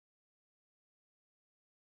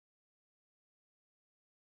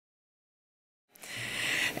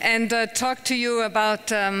and talk to you about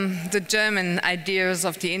the German ideas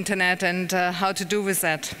of the internet and how to do with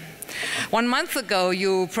that. 1 month ago,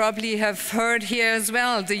 you probably have heard here as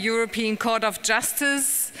well, the European Court of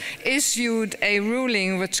Justice issued a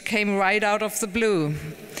ruling which came right out of the blue.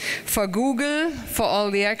 For Google, for all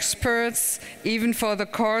the experts, even for the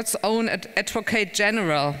court's own Advocate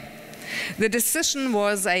General. The decision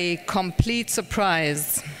was a complete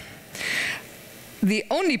surprise. The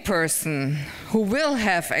only person who will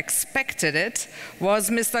have expected it was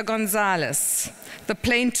Mr. González, the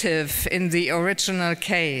plaintiff in the original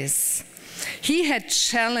case. He had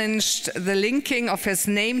challenged the linking of his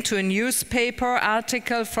name to a newspaper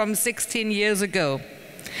article from 16 years ago.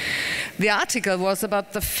 The article was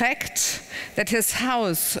about the fact that his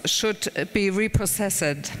house should be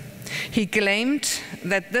repossessed. He claimed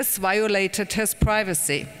that this violated his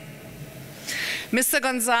privacy. Mr.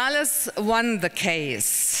 González won the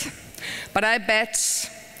case, but I bet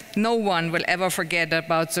no one will ever forget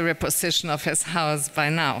about the repossession of his house by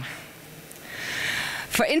now.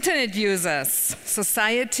 For internet users,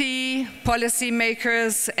 society,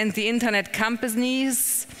 policymakers, and the internet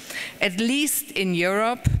companies, at least in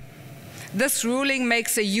Europe, this ruling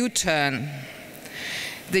makes a U-turn.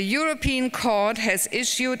 The European Court has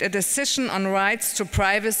issued a decision on rights to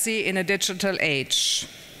privacy in a digital age.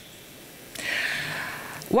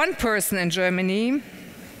 One person in Germany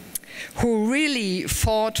who really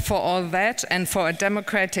fought for all that and for a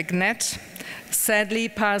democratic net sadly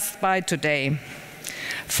passed by today.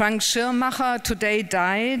 Frank Schirmacher today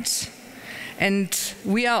died, and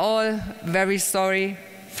we are all very sorry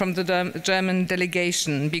from the German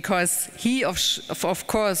delegation, because he, of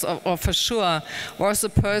course, or for sure, was a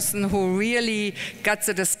person who really got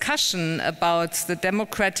the discussion about the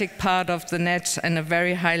democratic part of the net at a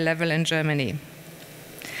very high level in Germany.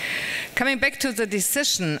 Coming back to the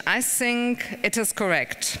decision, I think it is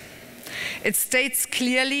correct. It states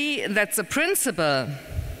clearly that the principle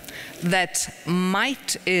that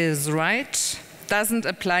might is right doesn't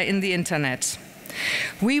apply in the internet.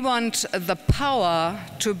 We want the power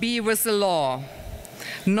to be with the law,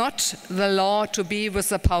 not the law to be with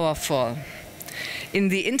the powerful, in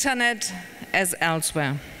the internet as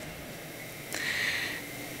elsewhere.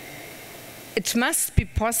 It must be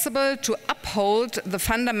possible to uphold the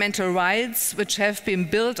fundamental rights which have been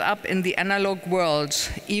built up in the analog world,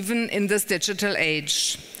 even in this digital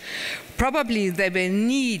age. Probably they will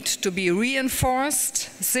need to be reinforced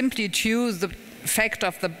simply due to the fact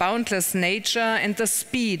of the boundless nature and the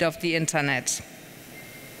speed of the internet.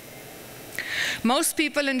 Most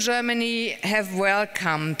people in Germany have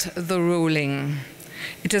welcomed the ruling.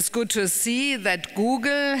 It is good to see that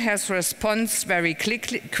Google has responded very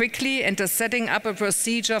quickly and is setting up a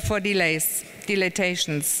procedure for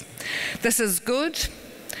deletions. This is good.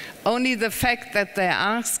 Only the fact that they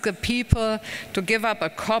ask the people to give up a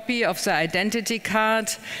copy of the identity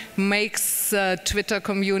card makes the Twitter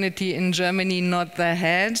community in Germany nod their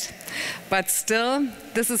head. But still,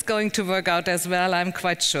 this is going to work out as well, I'm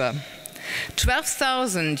quite sure.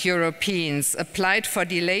 12,000 Europeans applied for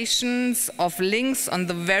deletions of links on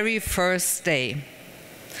the very first day.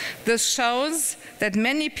 This shows that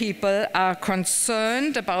many people are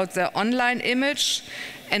concerned about their online image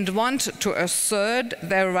and want to assert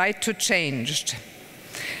their right to change,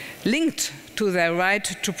 linked to their right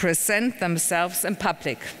to present themselves in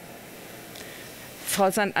public. Frau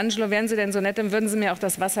Santangelo, wären Sie denn so nett, dann würden Sie mir auch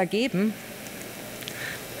das Wasser geben?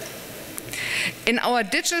 In our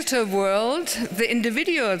digital world, the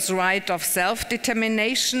individual's right of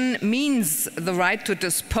self-determination means the right to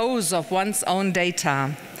dispose of one's own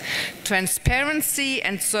data. Transparency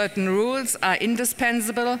and certain rules are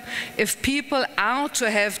indispensable if people are to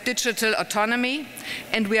have digital autonomy,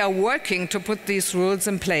 and we are working to put these rules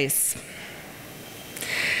in place.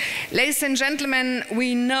 Ladies and gentlemen,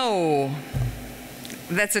 we know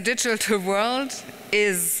that the digital world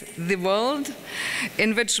is the world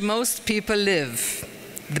in which most people live.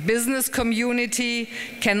 The business community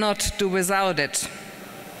cannot do without it.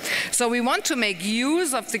 So we want to make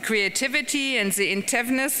use of the creativity and the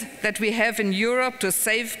inventiveness that we have in Europe to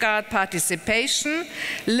safeguard participation,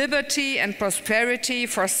 liberty and prosperity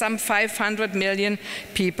for some 500 million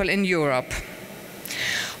people in Europe.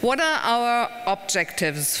 What are our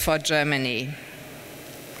objectives for Germany?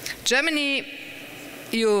 Germany,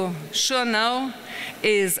 you sure know,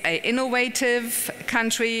 is an innovative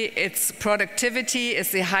country. Its productivity is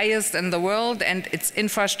the highest in the world, and its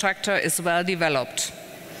infrastructure is well developed.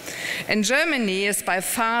 And Germany is by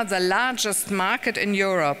far the largest market in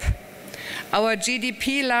Europe. Our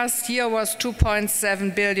GDP last year was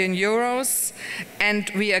 2.7 billion euros, and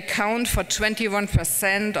we account for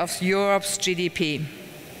 21% of Europe's GDP.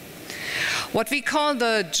 What we call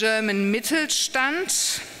the German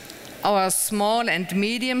Mittelstand, our small and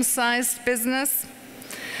medium-sized business,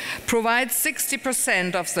 provides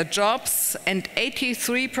 60% of the jobs and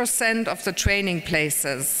 83% of the training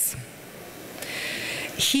places.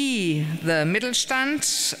 He, the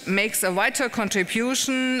Mittelstand, makes a vital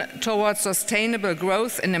contribution towards sustainable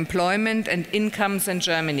growth in employment and incomes in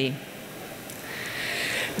Germany.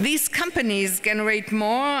 These companies generate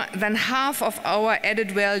more than half of our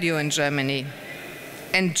added value in Germany.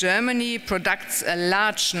 And Germany produces a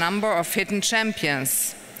large number of hidden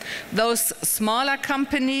champions. Those smaller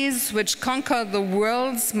companies which conquer the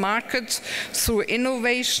world's market through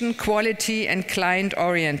innovation, quality, and client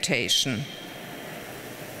orientation.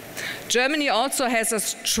 Germany also has a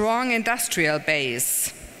strong industrial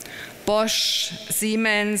base. Bosch,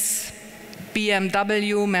 Siemens,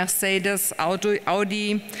 BMW, Mercedes,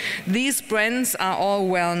 Audi. These brands are all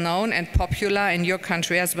well known and popular in your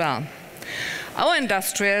country as well. Our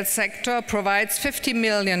industrial sector provides 50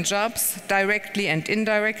 million jobs directly and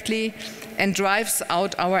indirectly and drives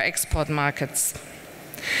out our export markets.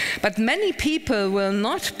 But many people will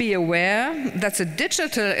not be aware that the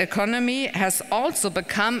digital economy has also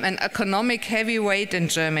become an economic heavyweight in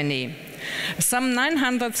Germany. Some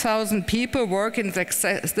 900,000 people work in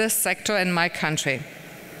this sector in my country.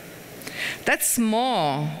 That's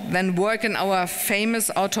more than work in our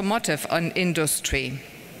famous automotive industry.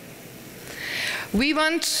 We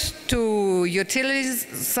want to utilize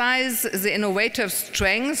the innovative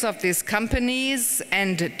strengths of these companies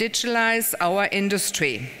and digitalize our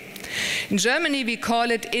industry. In Germany, we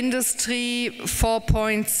call it Industry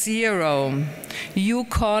 4.0. You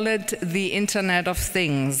call it the Internet of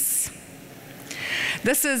Things.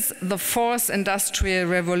 This is the fourth industrial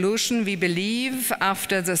revolution, we believe,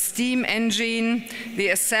 after the steam engine, the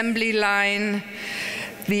assembly line,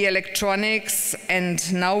 the electronics,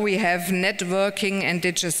 and now we have networking and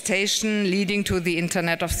digitization leading to the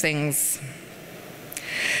Internet of Things.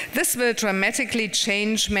 This will dramatically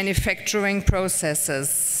change manufacturing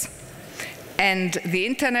processes. And the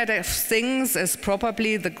Internet of Things is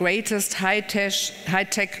probably the greatest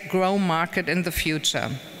high-tech growth market in the future.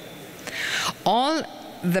 All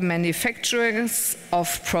the manufacturers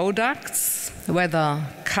of products, whether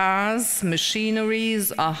cars,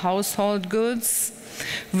 machineries, or household goods,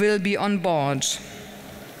 will be on board.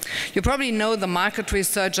 You probably know the market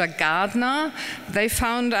researcher Gartner. They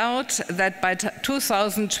found out that by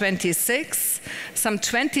 2026, some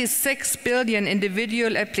 26 billion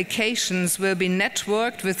individual applications will be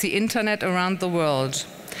networked with the Internet around the world.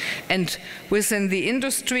 And within the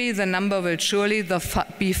industry, the number will surely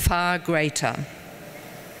be far greater.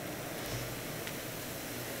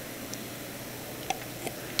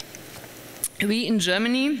 We in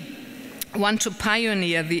Germany want to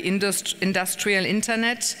pioneer the industrial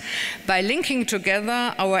internet by linking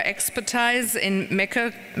together our expertise in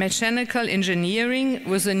mechanical engineering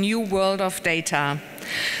with a new world of data.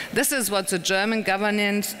 This is what the German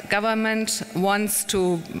government wants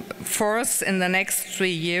to force in the next 3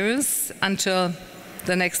 years, until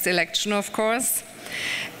the next election, of course.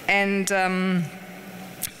 And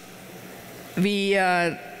we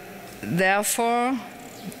therefore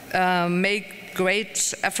make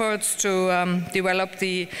great efforts to develop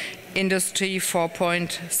the Industry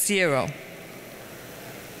 4.0.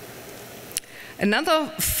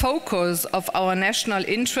 Another focus of our national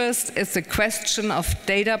interest is the question of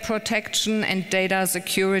data protection and data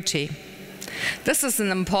security. This is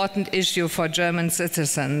an important issue for German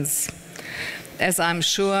citizens, as I'm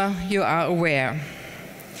sure you are aware.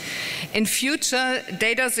 In future,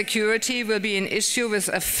 data security will be an issue which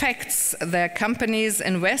affects their companies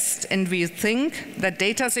invest, and we think that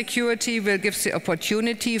data security will give the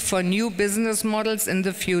opportunity for new business models in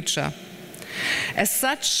the future. As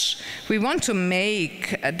such, we want to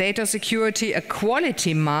make data security a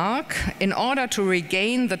quality mark in order to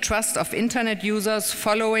regain the trust of Internet users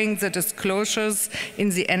following the disclosures in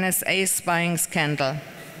the NSA spying scandal.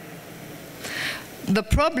 The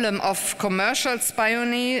problem of commercial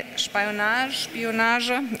espionage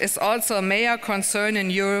is also a major concern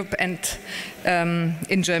in Europe and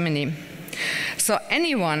in Germany. So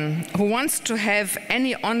anyone who wants to have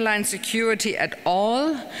any online security at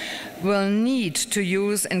all will need to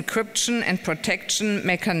use encryption and protection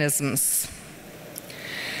mechanisms.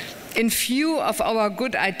 In view of our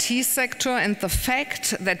good IT sector and the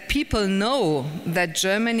fact that people know that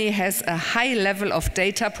Germany has a high level of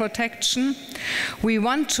data protection, we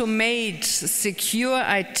want to make secure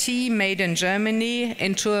IT made in Germany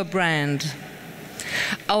into a brand.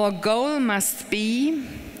 Our goal must be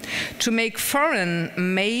to make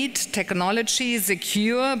foreign-made technology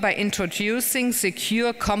secure by introducing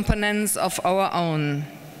secure components of our own.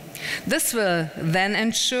 This will then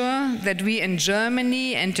ensure that we in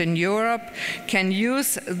Germany and in Europe can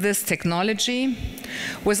use this technology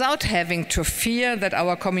without having to fear that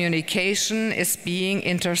our communication is being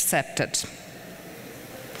intercepted.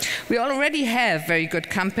 We already have very good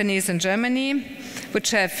companies in Germany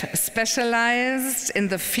which have specialized in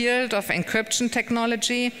the field of encryption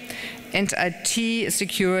technology and IT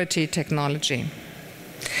security technology.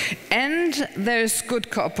 And there is good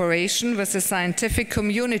cooperation with the scientific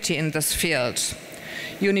community in this field.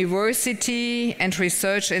 University and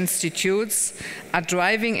research institutes are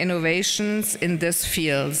driving innovations in these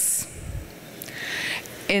fields.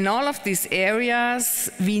 In all of these areas,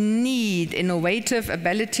 we need innovative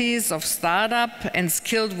abilities of startup and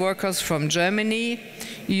skilled workers from Germany,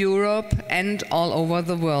 Europe, and all over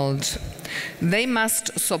the world. They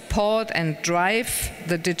must support and drive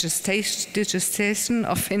the digitization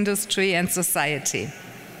of industry and society.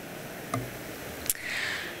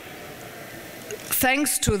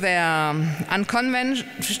 Thanks to their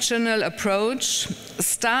unconventional approach,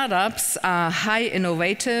 startups are highly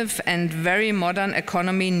innovative and very modern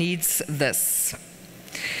economy needs this.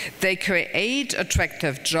 They create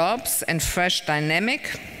attractive jobs and fresh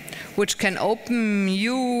dynamic, which can open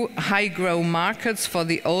new high-growth markets for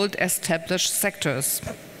the old established sectors.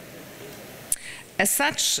 As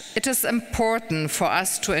such, it is important for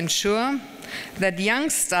us to ensure that young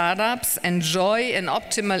startups enjoy an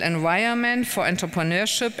optimal environment for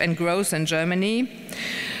entrepreneurship and growth in Germany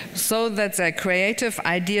so that their creative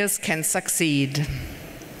ideas can succeed.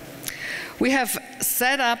 We have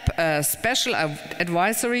set up a special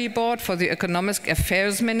advisory board for the Economic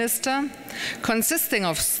Affairs Minister, consisting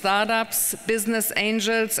of startups, business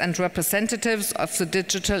angels, and representatives of the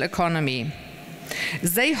digital economy.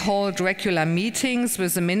 They hold regular meetings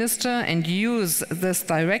with the minister and use this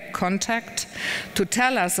direct contact to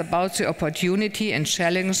tell us about the opportunity and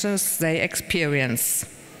challenges they experience.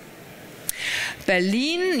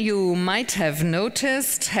 Berlin, you might have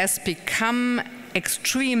noticed, has become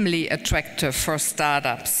extremely attractive for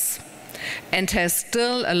startups and has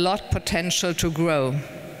still a lot of potential to grow.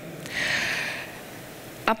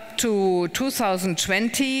 Up to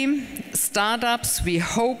 2020, startups, we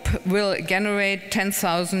hope, will generate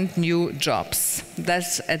 10,000 new jobs.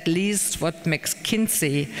 That's at least what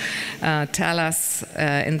McKinsey tell us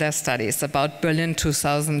in their studies about Berlin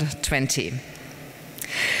 2020.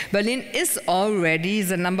 Berlin is already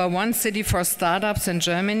the #1 city for startups in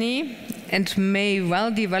Germany and may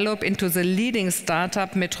well develop into the leading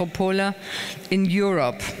startup metropole in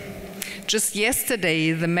Europe. Just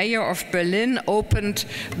yesterday, the mayor of Berlin opened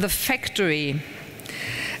the Factory,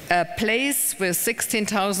 a place with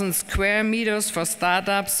 16,000 square meters for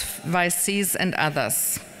startups, VCs, and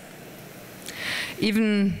others.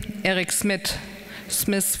 Even Eric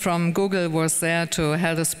Smith from Google was there to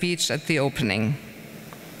hold a speech at the opening.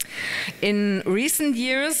 In recent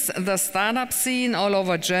years, the startup scene all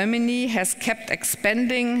over Germany has kept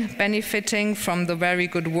expanding, benefiting from the very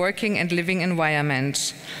good working and living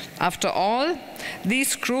environment. After all,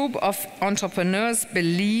 this group of entrepreneurs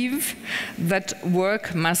believe that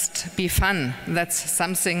work must be fun. That's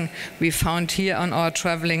something we found here on our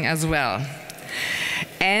traveling as well.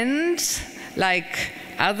 And like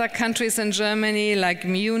other countries in Germany, like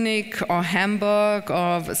Munich or Hamburg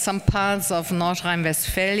or some parts of North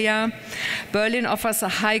Rhine-Westphalia, Berlin offers a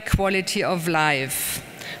high quality of life,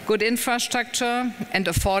 good infrastructure and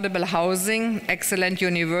affordable housing, excellent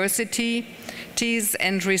universities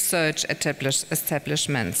and research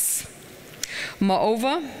establishments.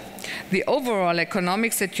 Moreover, the overall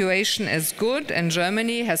economic situation is good, and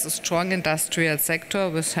Germany has a strong industrial sector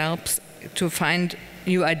which helps to find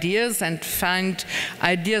new ideas and find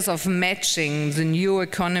ideas of matching the new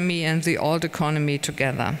economy and the old economy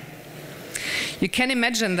together. You can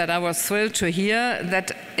imagine that I was thrilled to hear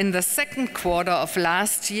that in the second quarter of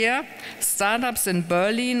last year, startups in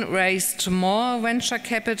Berlin raised more venture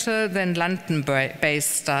capital than London-based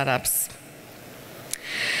startups.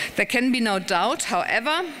 There can be no doubt,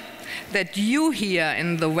 however, that you here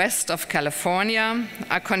in the west of California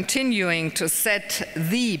are continuing to set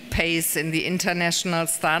the pace in the international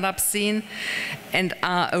startup scene and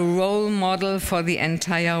are a role model for the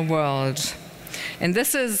entire world. And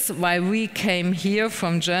this is why we came here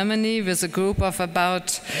from Germany with a group of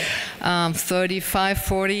about 35,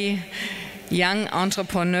 40 young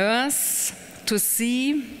entrepreneurs to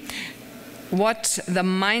see what the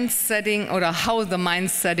mind-setting or how the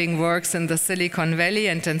mind-setting works in the Silicon Valley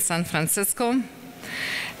and in San Francisco,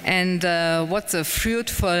 and what a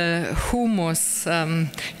fruitful humus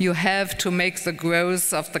you have to make the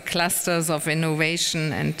growth of the clusters of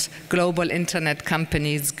innovation and global internet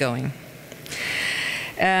companies going.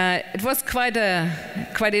 It was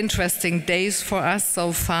quite interesting days for us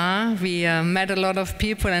so far. We met a lot of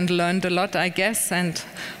people and learned a lot, I guess, and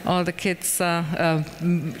all the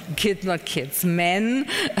men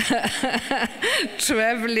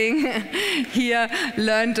traveling here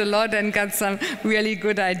learned a lot and got some really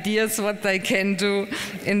good ideas what they can do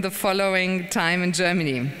in the following time in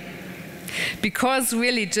Germany. Because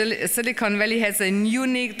really Silicon Valley has a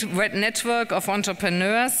unique network of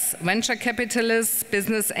entrepreneurs, venture capitalists,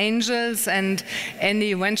 business angels, and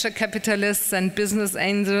any venture capitalists and business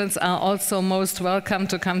angels are also most welcome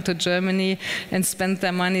to come to Germany and spend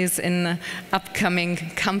their monies in upcoming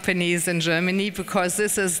companies in Germany, because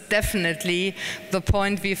this is definitely the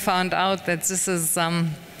point we found out, that this is,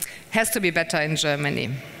 has to be better in Germany.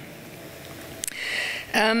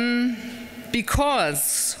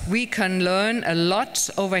 Because we can learn a lot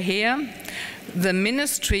over here, the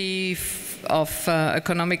Ministry of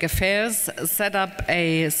Economic Affairs set up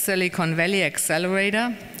a Silicon Valley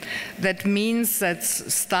accelerator. That means that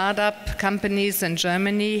startup companies in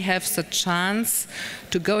Germany have the chance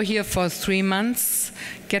to go here for 3 months,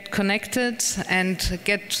 get connected, and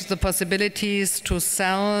get the possibilities to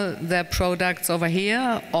sell their products over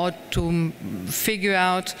here or to figure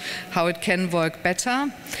out how it can work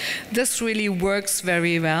better. This really works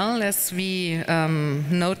very well, as we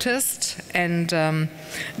noticed, and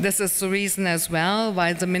this is the reason as well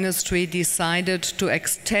why the ministry decided to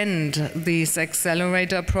extend this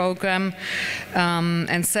accelerator program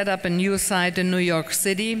and set up a new site in New York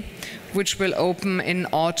City, which will open in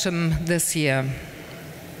autumn this year.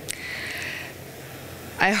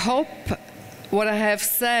 I hope what I have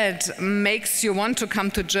said makes you want to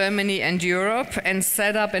come to Germany and Europe and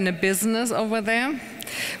set up in a business over there.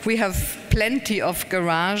 We have plenty of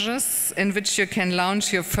garages in which you can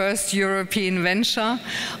launch your first European venture.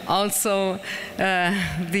 Also,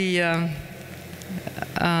 it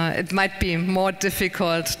might be more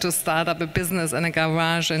difficult to start up a business in a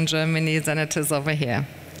garage in Germany than it is over here.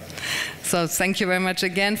 So thank you very much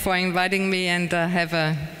again for inviting me, and have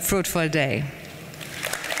a fruitful day.